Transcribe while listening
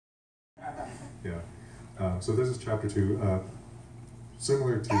Yeah. So this is chapter 2.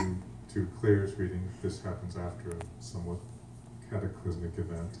 Similar to Claire's reading, this happens after a somewhat cataclysmic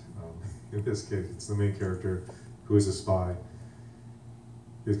event. In this case, it's the main character who is a spy.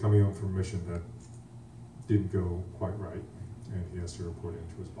 He's coming home from a mission that didn't go quite right, and he has to report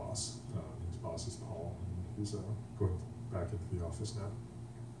in to his boss. His boss is Paul, and he's going back into the office now.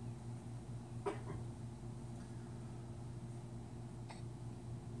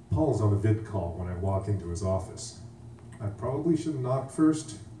 Paul's on a vid call when I walk into his office. I probably should have knocked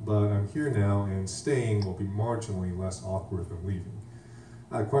first, but I'm here now, and staying will be marginally less awkward than leaving.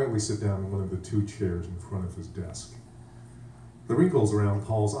 I quietly sit down in one of the 2 chairs in front of his desk. The wrinkles around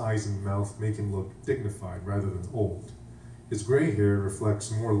Paul's eyes and mouth make him look dignified rather than old. His gray hair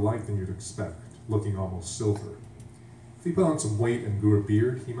reflects more light than you'd expect, looking almost silver. If he put on some weight and grew a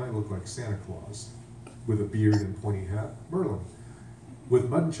beard, he might look like Santa Claus. With a beard and pointy hat, Merlin. With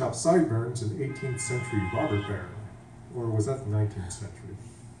mutton-chop sideburns, an 18th century robber baron. Or was that the 19th century?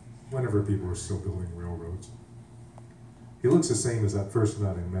 Whenever people were still building railroads. He looks the same as that first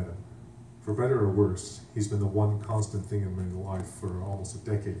night I met him. For better or worse, he's been the one constant thing in my life for almost a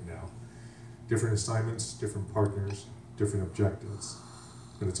decade now. Different assignments, different partners, different objectives.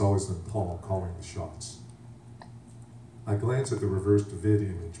 But it's always been Paul calling the shots. I glance at the reversed vid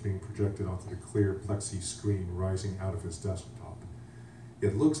image being projected onto the clear plexi screen rising out of his desktop.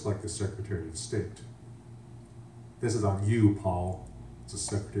 It looks like the Secretary of State. "This is on you, Paul," the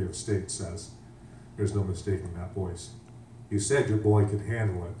Secretary of State says. There's no mistaking that voice. "You said your boy could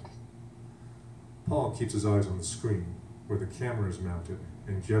handle it." Paul keeps his eyes on the screen, where the camera is mounted,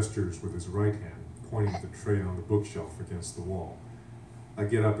 and gestures with his right hand, pointing at the tray on the bookshelf against the wall. I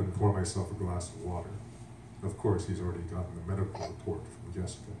get up and pour myself a glass of water. Of course, he's already gotten the medical report from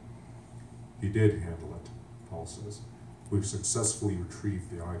Jessica. "He did handle it," Paul says. "We've successfully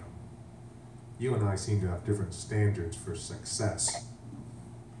retrieved the item." "You and I seem to have different standards for success."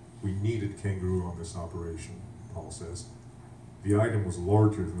 "We needed Kangaroo on this operation," Paul says. "The item was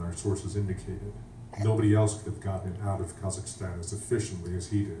larger than our sources indicated. Nobody else could have gotten it out of Kazakhstan as efficiently as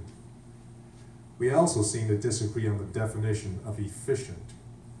he did." "We also seem to disagree on the definition of efficient.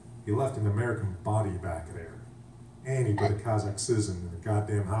 He left an American body back there, and he put a Kazakh citizen in a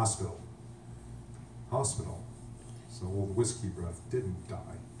goddamn hospital." Hospital? So old whiskey breath didn't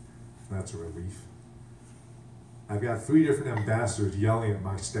die. That's a relief. "I've got 3 different ambassadors yelling at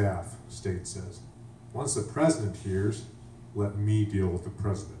my staff," State says. "Once the president hears..." "Let me deal with the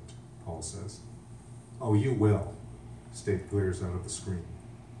president," Paul says. "Oh, you will," State glares out of the screen.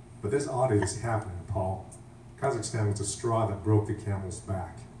 "But this audit is happening, Paul. Kazakhstan was the straw that broke the camel's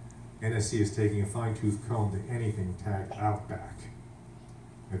back. NSC is taking a fine-tooth comb to anything tagged Outback."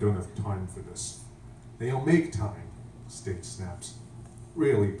 "I don't have time for this." "They'll make time," State snaps.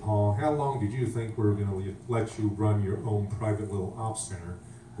 "Really, Paul, how long did you think we were going to let you run your own private little ops center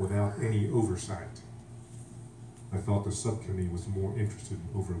without any oversight?" "I thought the subcommittee was more interested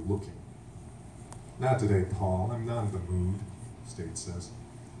in overlooking." "Not today, Paul. I'm not in the mood," State says.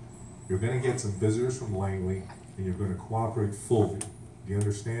 "You're going to get some visitors from Langley, and you're going to cooperate fully. Do you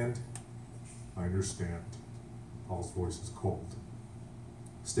understand?" "I understand." Paul's voice is cold.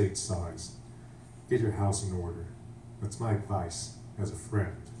 State sighs. "Get your house in order. That's my advice, as a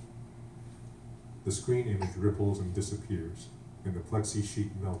friend." The screen image ripples and disappears, and the plexi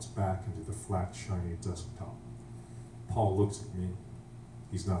sheet melts back into the flat, shiny desktop. Paul looks at me.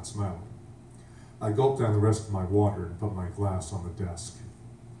 He's not smiling. I gulp down the rest of my water and put my glass on the desk.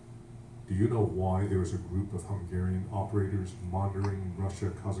 "Do you know why there was a group of Hungarian operators monitoring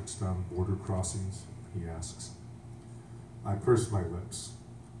Russia-Kazakhstan border crossings?" he asks. I purse my lips.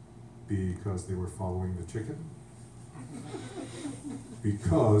 Because they were following the chicken?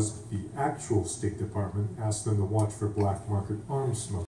 Because the actual State Department asked them to watch for black market arms smugglers.